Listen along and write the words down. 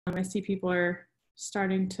I see people are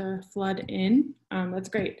starting to flood in. That's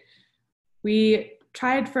great. We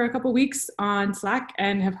tried for a couple weeks on Slack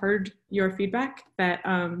and have heard your feedback that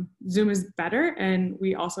Zoom is better, and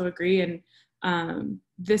we also agree. And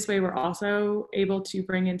this way we're also able to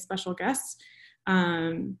bring in special guests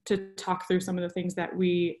to talk through some of the things that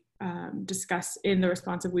we discuss in the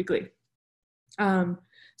Responsive Weekly.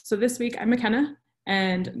 So this week I'm McKenna,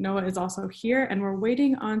 and Noah is also here, and we're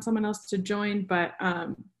waiting on someone else to join, but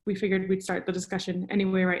we figured we'd start the discussion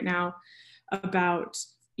anyway right now about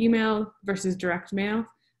email versus direct mail.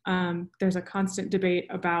 There's a constant debate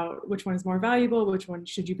about which one is more valuable, which one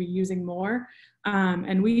should you be using more.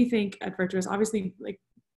 And we think at Virtuous, obviously, like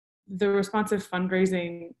the responsive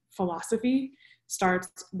fundraising philosophy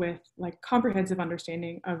starts with like comprehensive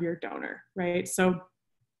understanding of your donor, right? So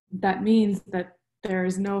that means that there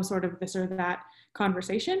is no sort of this or that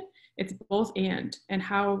conversation. It's both and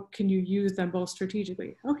how can you use them both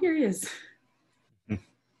strategically? Oh, here he is.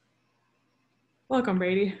 Welcome,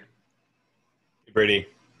 Brady. Hey, Brady.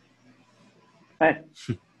 Hi.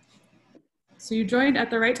 So you joined at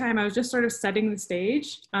the right time. I was just sort of setting the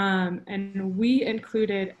stage, and we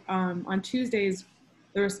included on Tuesdays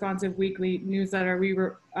the Responsive Weekly newsletter.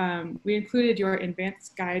 We included your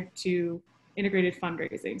advanced guide to integrated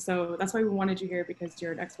fundraising. So that's why we wanted you here, because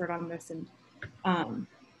you're an expert on this, and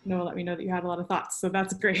Noah let me know that you had a lot of thoughts. So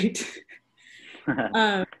that's great.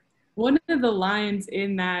 One of the lines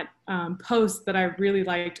in that post that I really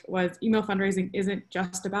liked was email fundraising isn't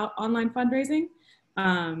just about online fundraising.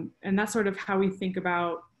 And that's sort of how we think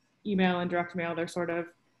about email and direct mail. They're sort of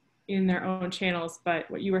in their own channels, but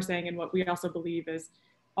what you were saying and what we also believe is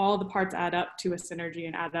all the parts add up to a synergy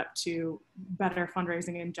and add up to better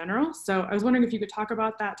fundraising in general. So I was wondering if you could talk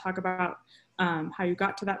about that, talk about how you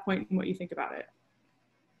got to that point and what you think about it.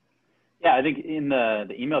 Yeah, I think in the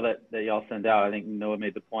email that y'all send out, I think Noah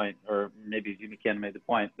made the point, or maybe you, McKenna, made the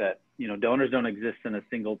point that, donors don't exist in a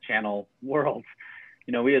single channel world.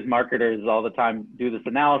 We as marketers all the time do this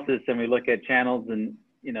analysis, and we look at channels, and,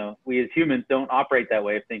 we as humans don't operate that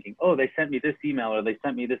way of thinking, oh, they sent me this email or they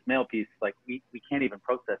sent me this mail piece. Like we can't even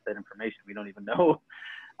process that information. We don't even know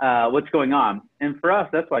what's going on. And for us,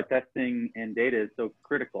 that's why testing and data is so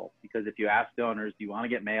critical, because if you ask donors, do you want to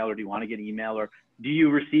get mail or do you want to get email, or do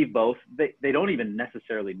you receive both? They don't even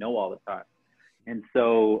necessarily know all the time. And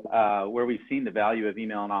so where we've seen the value of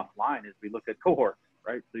email and offline is we look at cohorts,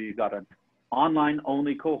 right? So you've got an online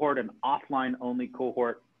only cohort, an offline only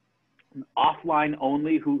cohort, an offline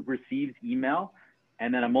only who receives email,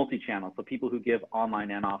 and then a multi-channel. So people who give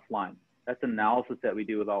online and offline. That's an analysis that we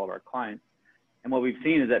do with all of our clients. And what we've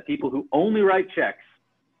seen is that people who only write checks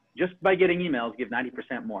just by getting emails give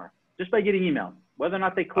 90% more, just by getting emails, whether or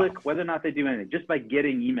not they click, whether or not they do anything, just by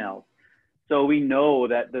getting emails. So we know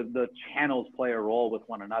that the channels play a role with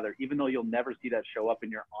one another, even though you'll never see that show up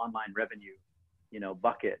in your online revenue,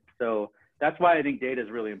 bucket. So that's why I think data is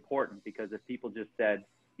really important, because if people just said,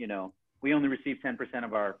 we only receive 10%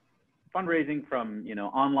 of our fundraising from,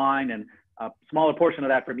 online, and a smaller portion of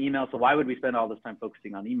that from email, so why would we spend all this time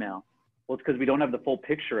focusing on email? Well, it's because we don't have the full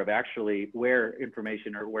picture of actually where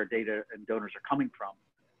information or where data and donors are coming from.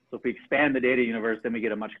 So if we expand the data universe, then we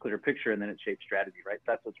get a much clearer picture, and then it shapes strategy, right?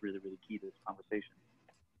 That's what's really, really key to this conversation.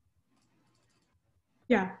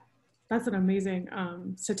 Yeah, that's an amazing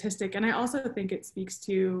statistic. And I also think it speaks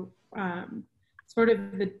to sort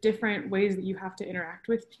of the different ways that you have to interact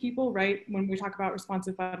with people, right? When we talk about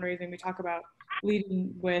responsive fundraising, we talk about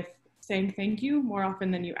leading with saying thank you more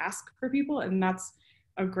often than you ask for people. And that's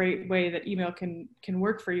a great way that email can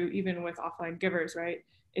work for you, even with offline givers, right?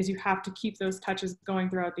 Is you have to keep those touches going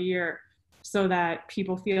throughout the year so that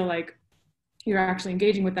people feel like you're actually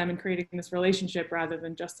engaging with them and creating this relationship rather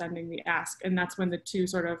than just sending the ask. And that's when the two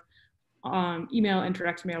sort of email and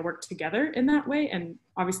direct mail work together in that way, and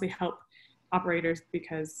obviously help operators,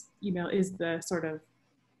 because email is the sort of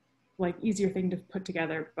like easier thing to put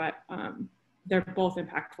together, but they're both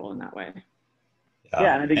impactful in that way.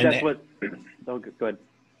 Yeah, and I think that's what, oh, go ahead.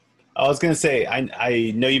 I was going to say,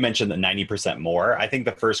 I know you mentioned the 90% more. I think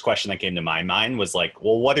the first question that came to my mind was like,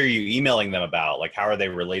 well, what are you emailing them about? Like, how are they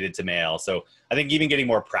related to mail? So I think even getting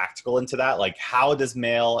more practical into that, like how does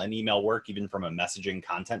mail and email work even from a messaging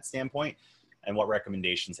content standpoint? And what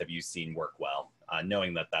recommendations have you seen work well?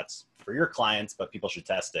 Knowing that that's for your clients, but people should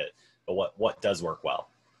test it. But what does work well?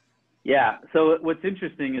 Yeah, so what's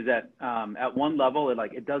interesting is that at one level,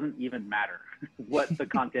 it doesn't even matter what the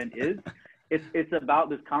content is. It's about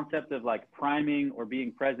this concept of like priming or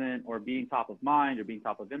being present or being top of mind or being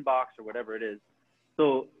top of inbox or whatever it is.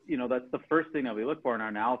 So, that's the first thing that we look for in our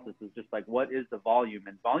analysis is just like, what is the volume?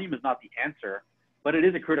 And volume is not the answer. but it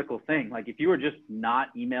is a critical thing. Like if you are just not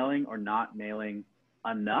emailing or not mailing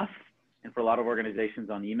enough, and for a lot of organizations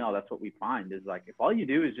on email, that's what we find is like, if all you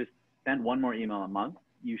do is just send one more email a month,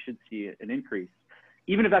 you should see an increase.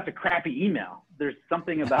 Even if that's a crappy email, there's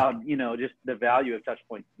something about, you know, just the value of touch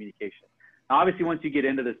point communication. Now, obviously, once you get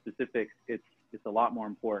into the specifics, it's a lot more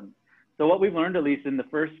important. So what we've learned, at least in the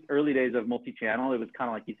first early days of multi-channel, it was kind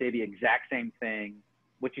of like you say the exact same thing.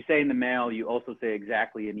 What you say in the mail, you also say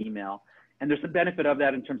exactly in email. And there's some benefit of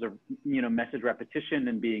that in terms of, you know, message repetition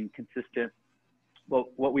and being consistent. Well,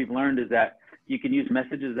 what we've learned is that you can use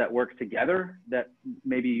messages that work together that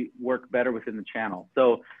maybe work better within the channel.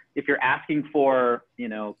 So if you're asking for, you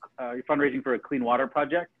know, you're fundraising for a clean water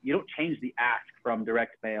project, you don't change the ask from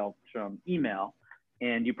direct mail from email.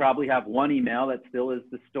 And you probably have one email that still is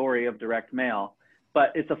the story of direct mail.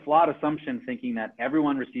 But it's a flawed assumption thinking that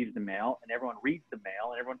everyone receives the mail and everyone reads the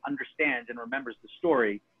mail and everyone understands and remembers the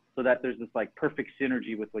story, so that there's this like perfect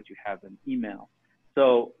synergy with what you have in email.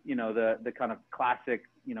 So, you know, the kind of classic,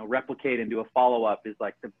 you know, replicate and do a follow-up is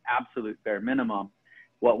like the absolute bare minimum.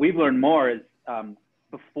 What we've learned more is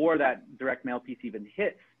before that direct mail piece even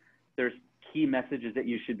hits, there's key messages that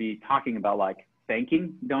you should be talking about, like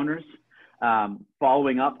thanking donors,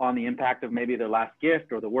 following up on the impact of maybe their last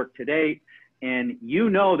gift or the work to date. And you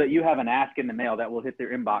know that you have an ask in the mail that will hit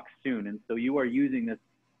their inbox soon. And so you are using this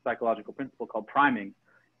psychological principle called priming,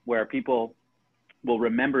 where people will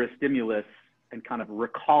remember a stimulus and kind of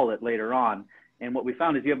recall it later on. And what we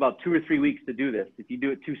found is you have about 2 or 3 weeks to do this. If you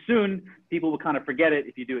do it too soon, people will kind of forget it.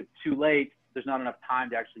 If you do it too late, there's not enough time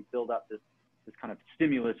to actually build up this kind of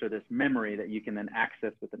stimulus or this memory that you can then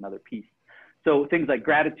access with another piece. So things like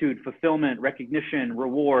gratitude, fulfillment, recognition,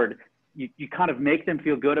 reward, you kind of make them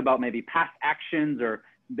feel good about maybe past actions or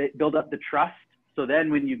build up the trust. So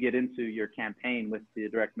then when you get into your campaign with the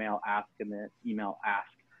direct mail ask and the email ask,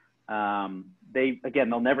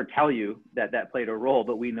 they'll never tell you that played a role,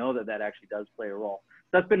 but we know that actually does play a role.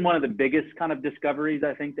 So that's been one of the biggest kind of discoveries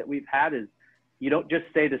I think that we've had, is you don't just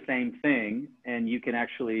say the same thing, and you can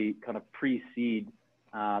actually kind of precede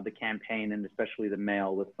the campaign and especially the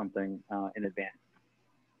mail with something in advance.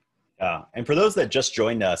 Yeah, and for those that just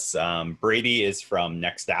joined us, Brady is from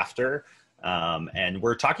Next After, and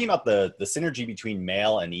we're talking about the synergy between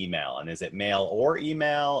mail and email. And is it mail or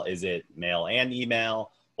email? Is it mail and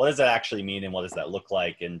email? What does that actually mean, and what does that look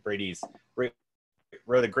like? And Brady's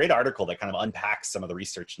wrote a great article that kind of unpacks some of the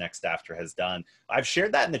research Next After has done. I've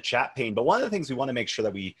shared that in the chat pane, but one of the things we want to make sure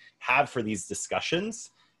that we have for these discussions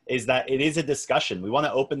is that it is a discussion. We want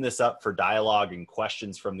to open this up for dialogue and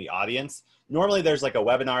questions from the audience. Normally there's like a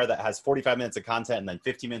webinar that has 45 minutes of content and then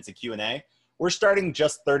 50 minutes of Q&A. We're starting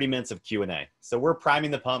just 30 minutes of Q&A. So we're priming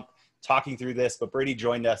the pump, talking through this, but Brady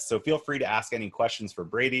joined us. So feel free to ask any questions for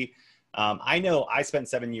Brady. I know I spent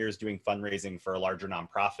 7 years doing fundraising for a larger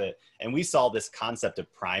nonprofit, and we saw this concept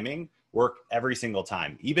of priming work every single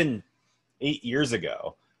time, even 8 years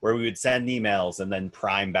ago, where we would send emails and then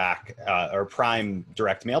prime back or prime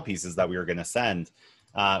direct mail pieces that we were going to send.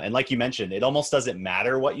 And like you mentioned, it almost doesn't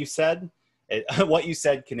matter what you said. What you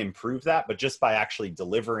said can improve that, but just by actually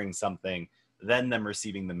delivering something, then them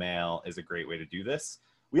receiving the mail is a great way to do this.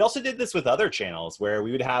 We also did this with other channels where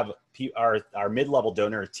we would have our mid-level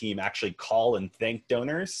donor team actually call and thank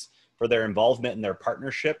donors for their involvement in their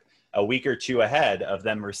partnership a week or two ahead of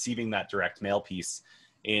them receiving that direct mail piece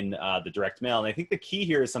in the direct mail. And I think the key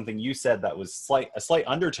here is something you said that was a slight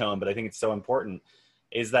undertone, but I think it's so important,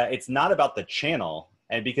 is that it's not about the channel.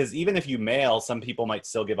 And because even if you mail, some people might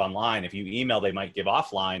still give online. If you email, they might give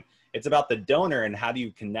offline. It's about the donor and how do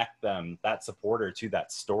you connect them, that supporter, to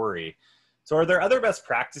that story. So are there other best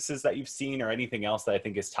practices that you've seen or anything else that I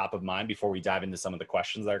think is top of mind before we dive into some of the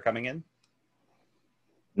questions that are coming in?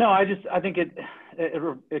 No, I think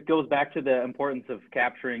it goes back to the importance of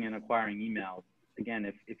capturing and acquiring emails.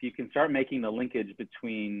 Again, if you can start making the linkage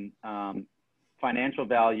between financial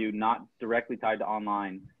value not directly tied to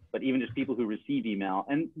online, but even just people who receive email,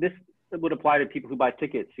 and this would apply to people who buy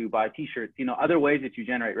tickets, who buy t-shirts, other ways that you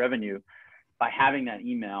generate revenue by having that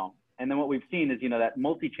email. And then what we've seen is, that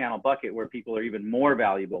multi-channel bucket where people are even more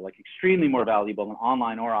valuable, like extremely more valuable than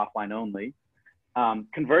online or offline only.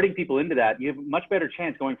 Converting people into that, you have a much better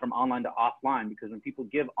chance going from online to offline, because when people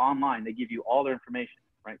give online, they give you all their information,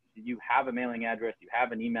 right? You have a mailing address, you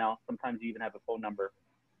have an email, sometimes you even have a phone number.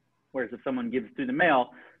 Whereas if someone gives through the mail,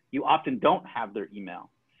 you often don't have their email.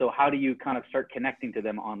 So how do you kind of start connecting to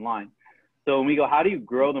them online? So when we go, how do you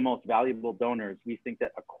grow the most valuable donors? We think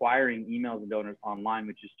that acquiring emails and donors online,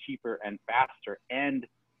 which is cheaper and faster and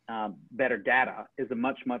better data, is a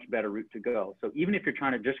much, much better route to go. So even if you're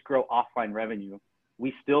trying to just grow offline revenue,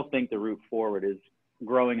 we still think the route forward is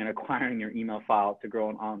growing and acquiring your email file to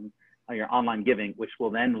grow on your online giving, which will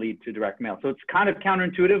then lead to direct mail. So it's kind of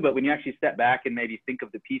counterintuitive, but when you actually step back and maybe think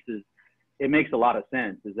of the pieces, it makes a lot of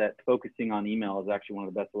sense, is that focusing on email is actually one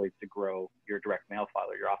of the best ways to grow your direct mail file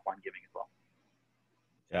or your offline giving as well.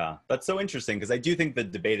 Yeah, that's so interesting, because I do think the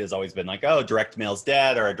debate has always been like, oh, direct mail's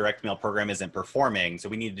dead, or a direct mail program isn't performing, so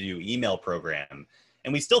we need to do email program.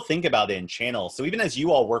 And we still think about it in channels. So even as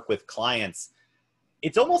you all work with clients,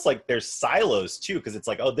 it's almost like there's silos too, because it's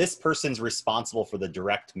like, oh, this person's responsible for the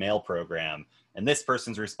direct mail program, and this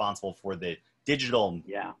person's responsible for the digital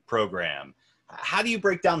program. How do you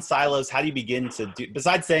break down silos? How do you begin to do,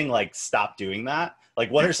 besides saying like, stop doing that? Like,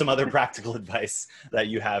 what are some other practical advice that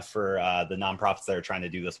you have for the nonprofits that are trying to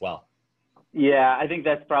do this well? Yeah, I think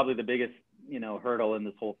that's probably the biggest, hurdle in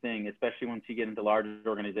this whole thing, especially once you get into larger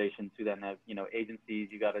organizations who then have, agencies.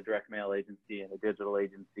 You got a direct mail agency and a digital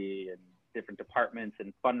agency and different departments,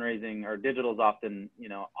 and fundraising or digital is often,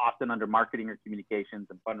 often under marketing or communications,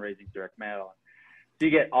 and fundraising, direct mail. So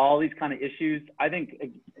you get all these kind of issues. I think,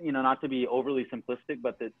 not to be overly simplistic,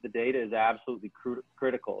 but the data is absolutely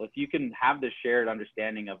critical. If you can have this shared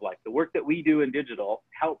understanding of like, the work that we do in digital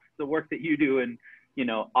helps the work that you do in,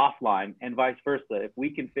 offline, and vice versa. If we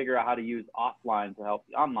can figure out how to use offline to help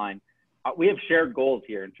the online, we have shared goals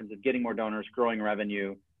here in terms of getting more donors, growing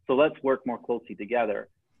revenue. So let's work more closely together.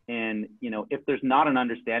 And, if there's not an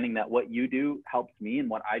understanding that what you do helps me and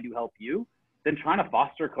what I do help you, then trying to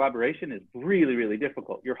foster collaboration is really, really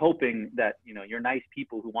difficult. You're hoping that, you're nice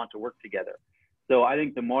people who want to work together. So I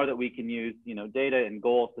think the more that we can use, data and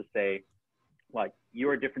goals to say, like, you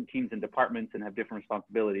are different teams and departments and have different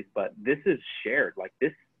responsibilities, but this is shared, like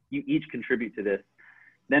this, you each contribute to this,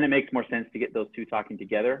 then it makes more sense to get those two talking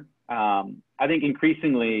together. I think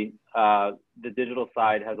increasingly, the digital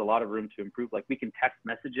side has a lot of room to improve. Like, we can test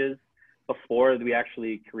messages before we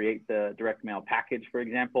actually create the direct mail package, for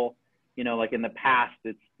example. Like in the past,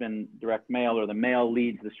 it's been direct mail, or the mail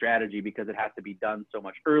leads the strategy because it has to be done so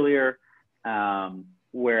much earlier.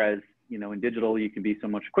 Whereas, in digital, you can be so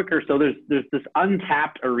much quicker. So there's this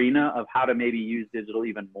untapped arena of how to maybe use digital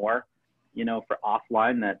even more, for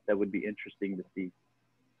offline that would be interesting to see.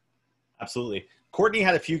 Absolutely. Courtney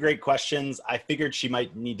had a few great questions. I figured she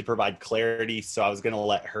might need to provide clarity, so I was going to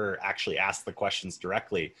let her actually ask the questions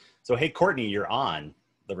directly. So, hey, Courtney, you're on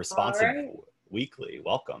the Responsive Weekly.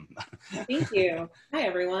 Welcome. Thank you. Hi,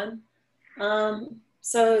 everyone.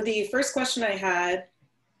 So the first question I had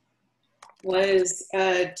was,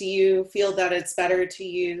 do you feel that it's better to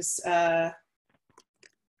use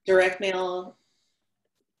direct mail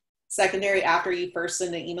secondary after you first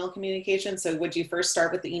send an email communication? So would you first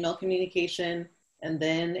start with the email communication and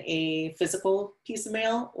then a physical piece of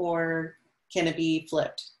mail, or can it be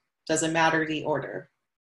flipped? Does it matter the order?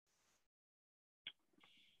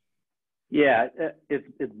 Yeah,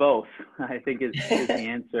 it's both, I think is the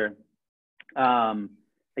answer.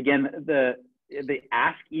 Again, the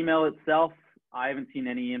ask email itself, I haven't seen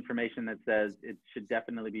any information that says it should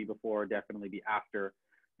definitely be before or definitely be after.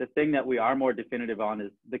 The thing that we are more definitive on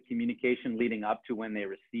is the communication leading up to when they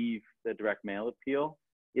receive the direct mail appeal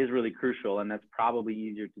is really crucial, and that's probably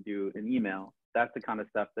easier to do in email. That's the kind of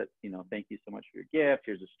stuff that, thank you so much for your gift,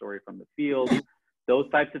 here's a story from the field. Those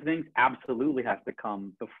types of things absolutely have to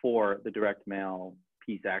come before the direct mail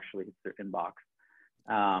piece actually hits their inbox.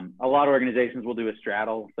 A lot of organizations will do a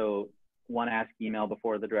straddle, so one ask email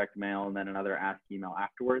before the direct mail and then another ask email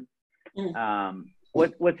afterwards.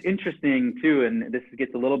 What's interesting too, and this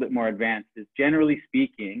gets a little bit more advanced, is generally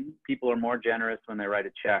speaking, people are more generous when they write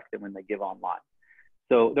a check than when they give online.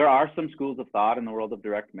 So there are some schools of thought in the world of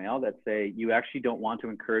direct mail that say you actually don't want to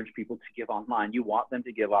encourage people to give online. You want them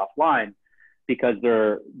to give offline because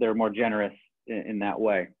they're more generous in that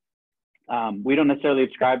way. We don't necessarily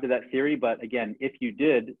ascribe to that theory, but again, if you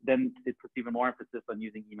did, then it puts even more emphasis on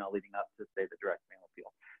using email leading up to, say, the direct mail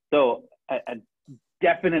appeal. So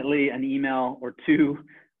definitely an email or two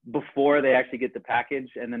before they actually get the package,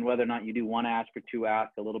 and then whether or not you do one ask or two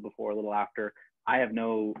ask, a little before, a little after, I have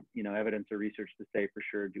no evidence or research to say for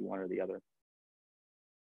sure do one or the other.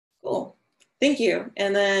 Cool, thank you.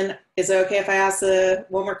 And then is it okay if I ask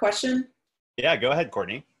one more question? Yeah, go ahead,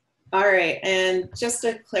 Courtney. All right, and just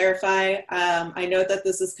to clarify, I know that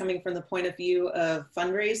this is coming from the point of view of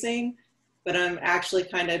fundraising, but I'm actually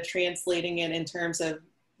kind of translating it in terms of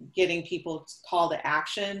getting people to call to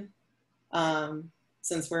action,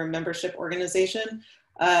 since we're a membership organization.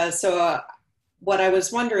 So what I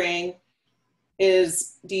was wondering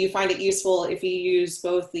is, do you find it useful if you use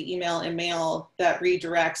both the email and mail that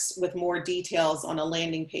redirects with more details on a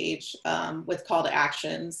landing page with call to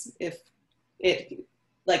actions, if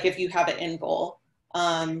you have an end goal?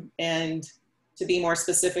 And to be more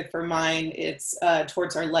specific for mine, it's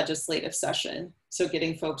towards our legislative session. So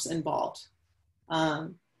getting folks involved.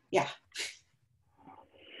 Yeah.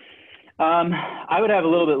 I would have a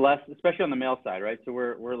little bit less, especially on the mail side, right? So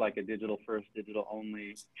we're like a digital first, digital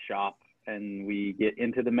only shop, and we get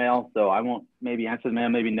into the mail. So I won't maybe answer the mail,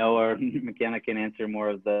 maybe Noah or McKenna can answer more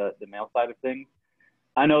of the mail side of things.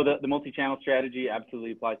 I know that the multi-channel strategy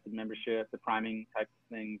absolutely applies to membership. The priming type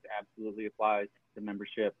of things absolutely applies to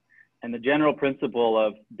membership. And the general principle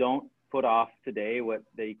of don't put off today what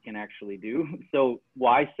they can actually do. So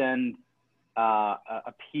why send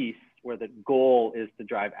a piece where the goal is to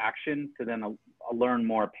drive action to then a learn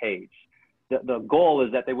more page? The goal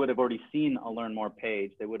is that they would have already seen a learn more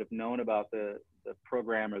page. They would have known about the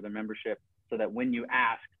program or the membership, so that when you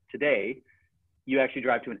ask today, you actually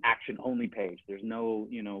drive to an action only page. There's no,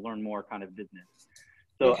 learn more kind of business.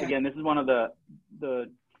 So Okay. Again, this is one of the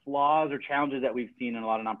flaws or challenges that we've seen in a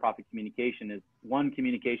lot of nonprofit communication is one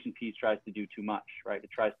communication piece tries to do too much, right? It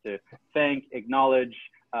tries to thank, acknowledge,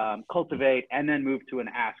 cultivate, and then move to an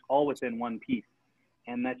ask all within one piece.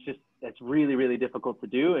 And that's really, really difficult to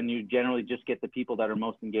do. And you generally just get the people that are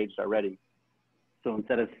most engaged already. So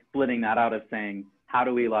instead of splitting that out of saying, how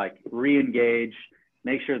do we re-engage,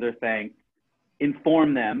 make sure they're thanked,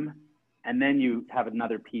 inform them, and then you have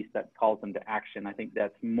another piece that calls them to action. I think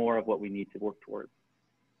that's more of what we need to work towards.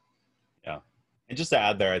 Yeah. And just to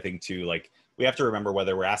add there, I think too, we have to remember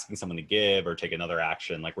whether we're asking someone to give or take another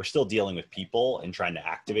action, we're still dealing with people and trying to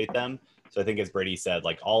activate them. So I think as Brady said,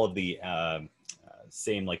 all of the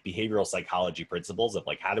same behavioral psychology principles of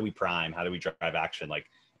how do we prime, how do we drive action,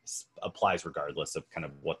 applies regardless of kind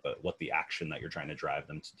of what the action that you're trying to drive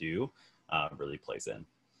them to do really plays in.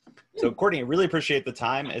 So Courtney, I really appreciate the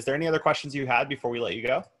time. Is there any other questions you had before we let you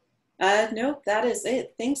go? Nope, that is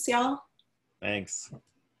it. Thanks, y'all. Thanks.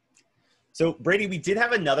 So Brady, we did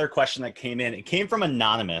have another question that came in. It came from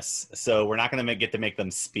Anonymous, so we're not going to get to make them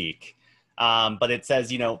speak. But it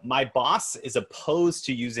says, my boss is opposed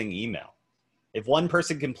to using email. If one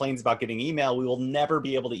person complains about getting email, we will never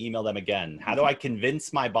be able to email them again. How do I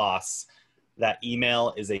convince my boss that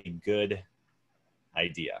email is a good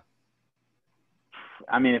idea?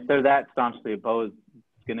 I mean, if they're that staunchly opposed,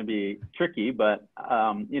 it's going to be tricky. But,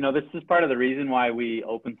 this is part of the reason why we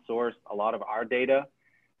open source a lot of our data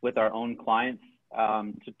with our own clients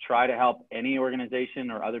to try to help any organization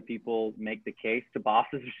or other people make the case to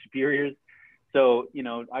bosses or superiors. So,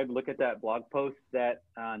 I look at that blog post that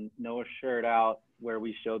Noah shared out where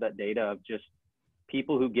we show that data of just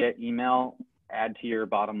people who get email add to your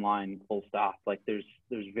bottom line, full stop. There's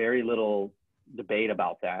very little debate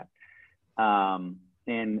about that.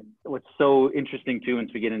 And what's so interesting too, once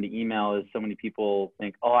we get into email, is so many people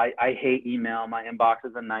think, oh, I hate email. My inbox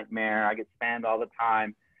is a nightmare. I get spammed all the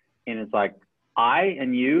time. And it's I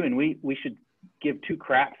and you, and we should give two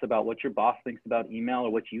craps about what your boss thinks about email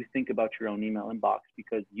or what you think about your own email inbox,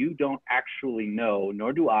 because you don't actually know,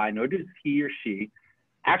 nor do I, nor does he or she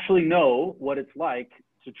actually know what it's like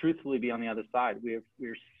to truthfully be on the other side.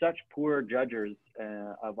 We're such poor judges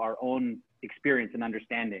of our own experience and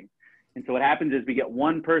understanding. And so what happens is we get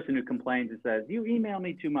one person who complains and says, you email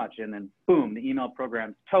me too much. And then boom, the email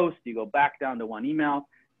program's toast. You go back down to one email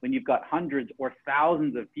when you've got hundreds or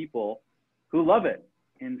thousands of people who love it.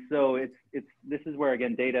 And so this is where,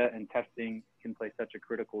 again, data and testing can play such a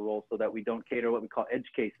critical role so that we don't cater what we call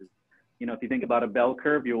edge cases. If you think about a bell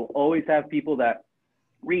curve, you will always have people that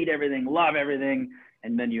read everything, love everything.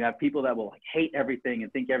 And then you have people that will hate everything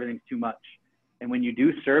and think everything's too much. And when you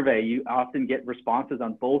do survey, you often get responses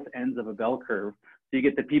on both ends of a bell curve. So you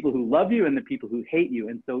get the people who love you and the people who hate you.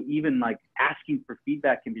 And so even asking for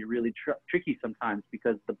feedback can be really tricky sometimes,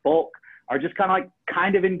 because the bulk are just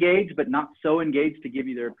kind of engaged, but not so engaged to give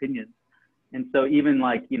you their opinions. And so even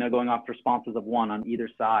going off responses of one on either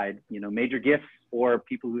side, major gifts or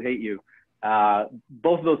people who hate you,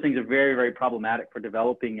 both of those things are very, very problematic for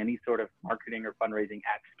developing any sort of marketing or fundraising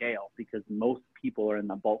at scale, because most people are in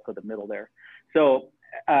the bulk of the middle there. So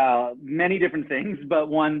many different things, but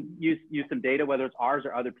one, use some data, whether it's ours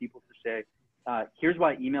or other people's, to say, here's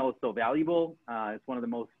why email is so valuable. It's one of the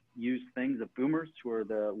most used things of boomers, who are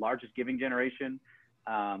the largest giving generation.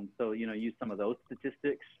 So, use some of those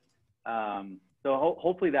statistics. So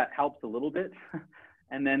hopefully that helps a little bit.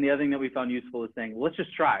 And then the other thing that we found useful is saying, let's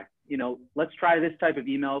just try, let's try this type of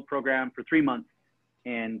email program for 3 months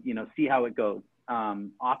and, see how it goes.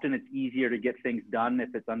 Often it's easier to get things done if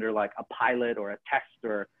it's under a pilot or a test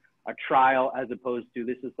or a trial, as opposed to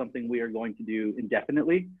this is something we are going to do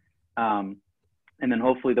indefinitely. And then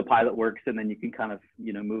hopefully the pilot works, and then you can kind of,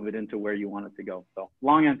 move it into where you want it to go. So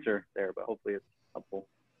long answer there, but hopefully it's helpful.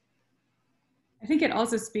 I think it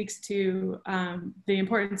also speaks to the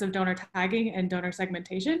importance of donor tagging and donor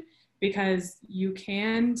segmentation, because you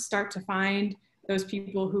can start to find those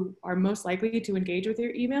people who are most likely to engage with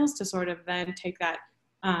your emails to sort of then take that,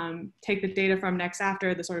 take the data from next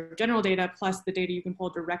after, the sort of general data plus the data you can pull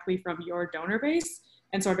directly from your donor base,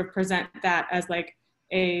 and sort of present that as like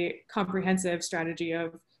a comprehensive strategy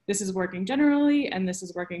of this is working generally and this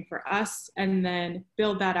is working for us, and then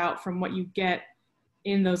build that out from what you get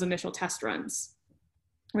in those initial test runs,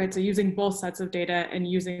 right? So using both sets of data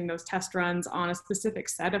and using those test runs on a specific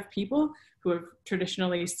set of people who have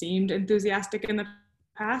traditionally seemed enthusiastic in the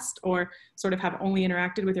past or sort of have only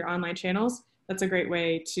interacted with your online channels, that's a great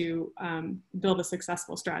way to build a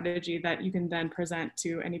successful strategy that you can then present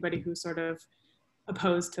to anybody who's sort of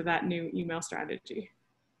opposed to that new email strategy.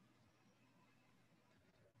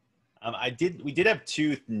 We did have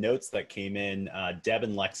two notes that came in. Deb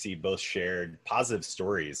and Lexi both shared positive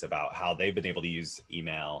stories about how they've been able to use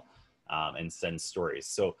email and send stories.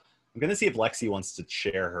 So I'm going to see if Lexi wants to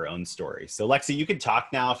share her own story. So Lexi, you can talk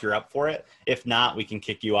now if you're up for it. If not, we can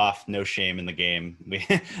kick you off. No shame in the game.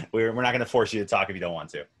 We're not going to force you to talk if you don't want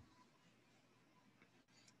to. I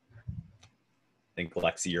think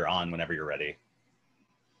Lexi, you're on whenever you're ready.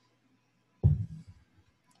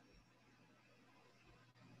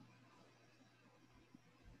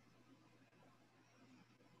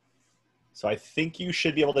 So I think you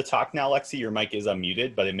should be able to talk now, Lexi. Your mic is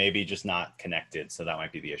unmuted, but it may be just not connected. So that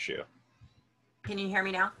might be the issue. Can you hear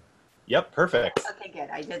me now? Yep, perfect. Okay,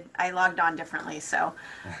 good. I logged on differently. So,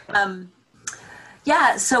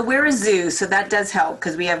 yeah, so we're a zoo. So that does help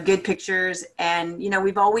because we have good pictures, and, you know,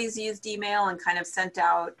 we've always used email and kind of sent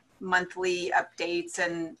out monthly updates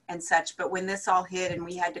and such. But when this all hit and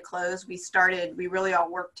we had to close, we really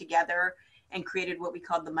all worked together and created what we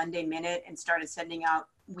called the Monday Minute and started sending out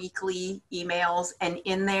weekly emails. And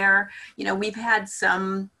in there, you know, we've had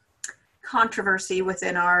some controversy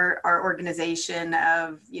within our organization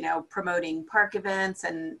of, you know, promoting park events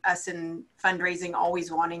and us in fundraising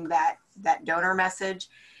always wanting that donor message.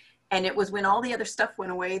 And it was when all the other stuff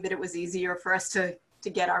went away that it was easier for us to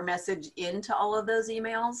get our message into all of those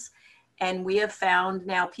emails. And we have found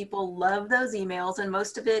now people love those emails, and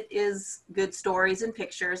most of it is good stories and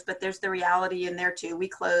pictures, but there's the reality in there too. We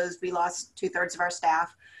closed, we lost 2/3 of our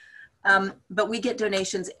staff, but we get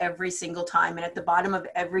donations every single time. And at the bottom of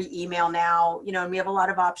every email now, you know, and we have a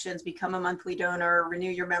lot of options: become a monthly donor,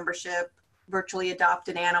 renew your membership, virtually adopt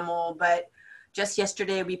an animal. But just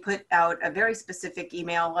yesterday, we put out a very specific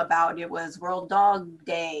email about, it was World Dog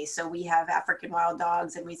Day. So we have African wild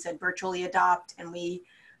dogs, and we said virtually adopt. And we,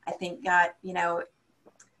 I think, got, you know,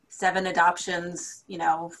 7 adoptions, you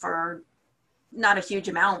know, for not a huge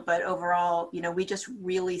amount, but overall, you know, we just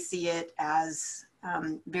really see it as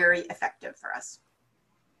very effective for us.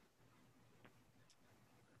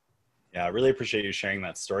 Yeah, I really appreciate you sharing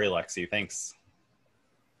that story, Lexi. Thanks.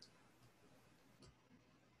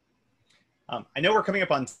 I know we're coming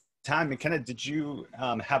up on time. McKenna, did you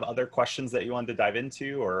have other questions that you wanted to dive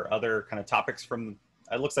into, or other kind of topics from,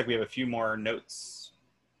 it looks like we have a few more notes.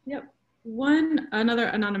 Yep. Another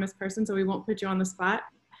anonymous person, so we won't put you on the spot,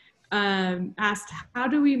 asked, how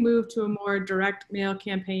do we move to a more direct mail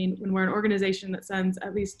campaign when we're an organization that sends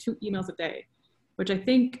at least 2 emails a day? Which I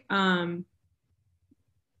think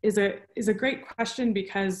is a great question,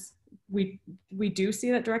 because we do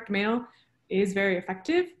see that direct mail is very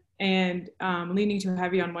effective, and leaning too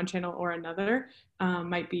heavy on one channel or another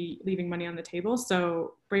might be leaving money on the table.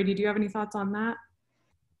 So Brady, do you have any thoughts on that?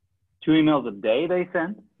 2 emails a day they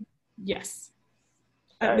send? Yes,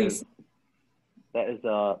 at least. That's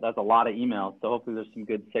a lot of emails. So hopefully there's some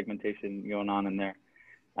good segmentation going on in there.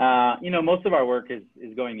 You know, most of our work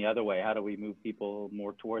is going the other way. How do we move people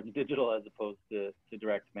more towards digital as opposed to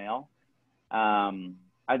direct mail?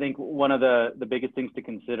 I think one of the biggest things to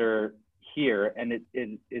consider here, and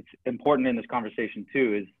it's important in this conversation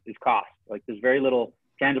too, is cost. Like, there's very little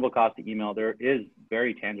tangible cost to email. There is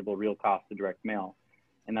very tangible real cost to direct mail,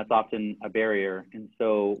 and that's often a barrier. And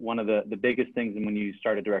so one of the biggest things when you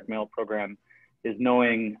start a direct mail program is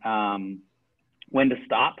knowing when to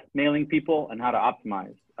stop mailing people and how to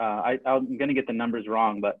optimize. I'm going to get the numbers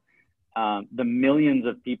wrong, but the millions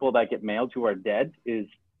of people that get mailed who are dead is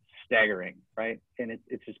staggering, right? And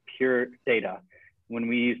it's just pure data. When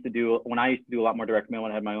I used to do a lot more direct mail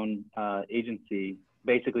when I had my own agency,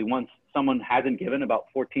 basically once someone hasn't given about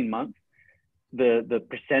 14 months, the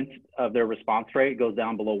percent of their response rate goes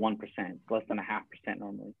down below 1%, less than 0.5%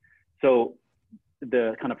 normally. So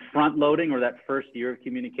the kind of front loading, or that first year of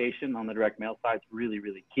communication on the direct mail side, is really,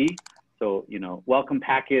 really key. So, you know, welcome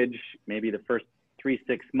package, maybe the first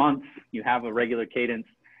 3-6 months, you have a regular cadence,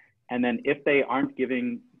 And then if they aren't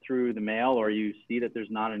giving through the mail, or you see that there's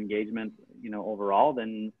not an engagement, overall,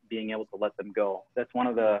 then being able to let them go. That's one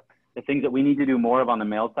of the things that we need to do more of on the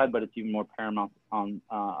mail side, but it's even more paramount on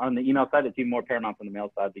the email side. It's even more paramount on the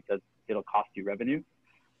mail side because it'll cost you revenue.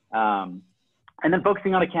 And then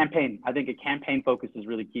focusing on a campaign. I think a campaign focus is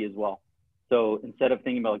really key as well. So instead of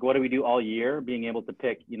thinking about like, what do we do all year, being able to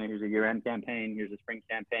pick, here's a year-end campaign, here's a spring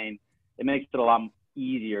campaign, it makes it a lot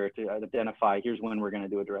easier to identify, here's when we're going to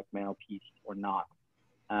do a direct mail piece or not.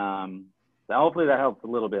 So hopefully that helps a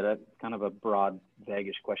little bit. It's kind of a broad,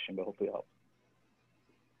 vague-ish question, but hopefully it helps.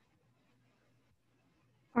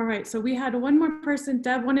 All right, so we had one more person.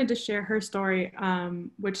 Deb wanted to share her story,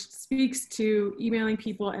 which speaks to emailing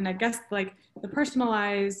people and I guess like the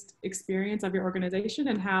personalized experience of your organization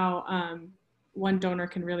and how one donor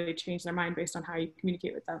can really change their mind based on how you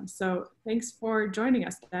communicate with them. So thanks for joining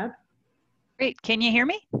us, Deb. Great, can you hear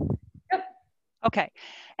me? Yep. Okay,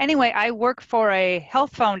 anyway, I work for a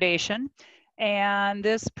health foundation and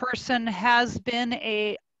this person has been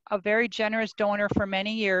a very generous donor for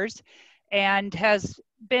many years and has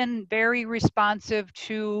been very responsive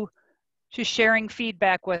to sharing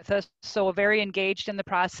feedback with us, so very engaged in the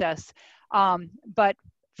process. But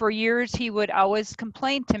for years, he would always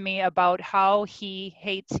complain to me about how he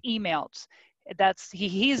hates emails.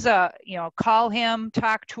 He's a, call him,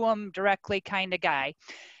 talk to him directly kind of guy.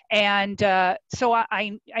 And so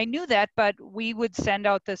I knew that, but we would send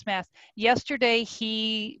out this mass. Yesterday,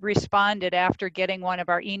 he responded after getting one of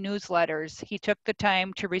our e-newsletters. He took the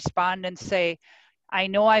time to respond and say, I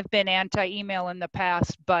know I've been anti-email in the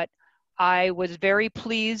past, but I was very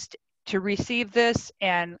pleased to receive this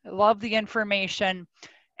and love the information.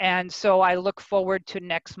 And so I look forward to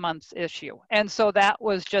next month's issue. And so that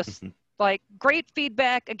was just like great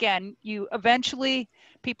feedback. Again,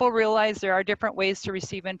 people realize there are different ways to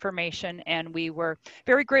receive information, and we were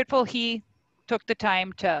very grateful he took the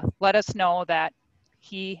time to let us know that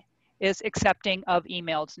he is accepting of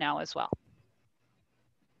emails now as well.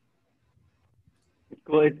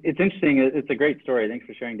 Well, it's interesting. It's a great story. Thanks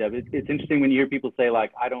for sharing, Deb. It's interesting when you hear people say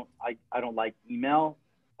like, I don't like email,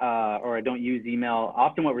 or I don't use email.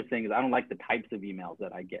 Often what we're saying is I don't like the types of emails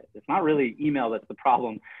that I get. It's not really email that's the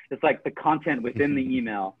problem. It's like the content within the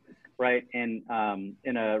email, right? And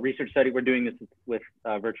in a research study, we're doing this with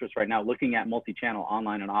Virtuous right now, looking at multi-channel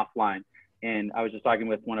online and offline. And I was just talking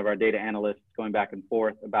with one of our data analysts going back and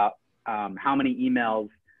forth about how many emails.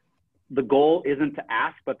 The goal isn't to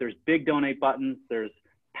ask, but there's big donate buttons. There's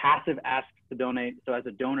passive asks to donate. So as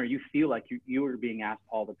a donor, you feel like you are being asked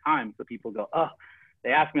all the time. So people go, oh, they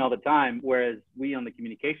ask me all the time. Whereas we on the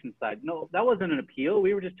communication side, no, that wasn't an appeal.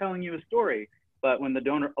 We were just telling you a story. But when the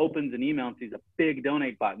donor opens an email and sees a big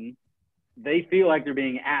donate button, they feel like they're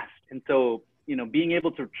being asked. And so, being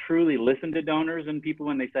able to truly listen to donors and people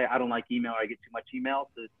when they say, I don't like email, or I get too much email,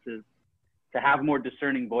 to have more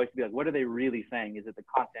discerning voice, be like, what are they really saying? Is it the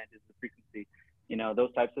content? Is it the frequency?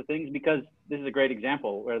 Those types of things, because this is a great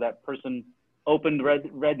example where that person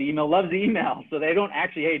read the email, loves the email. So they don't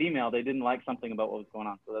actually hate email. They didn't like something about what was going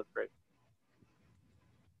on. So that's great.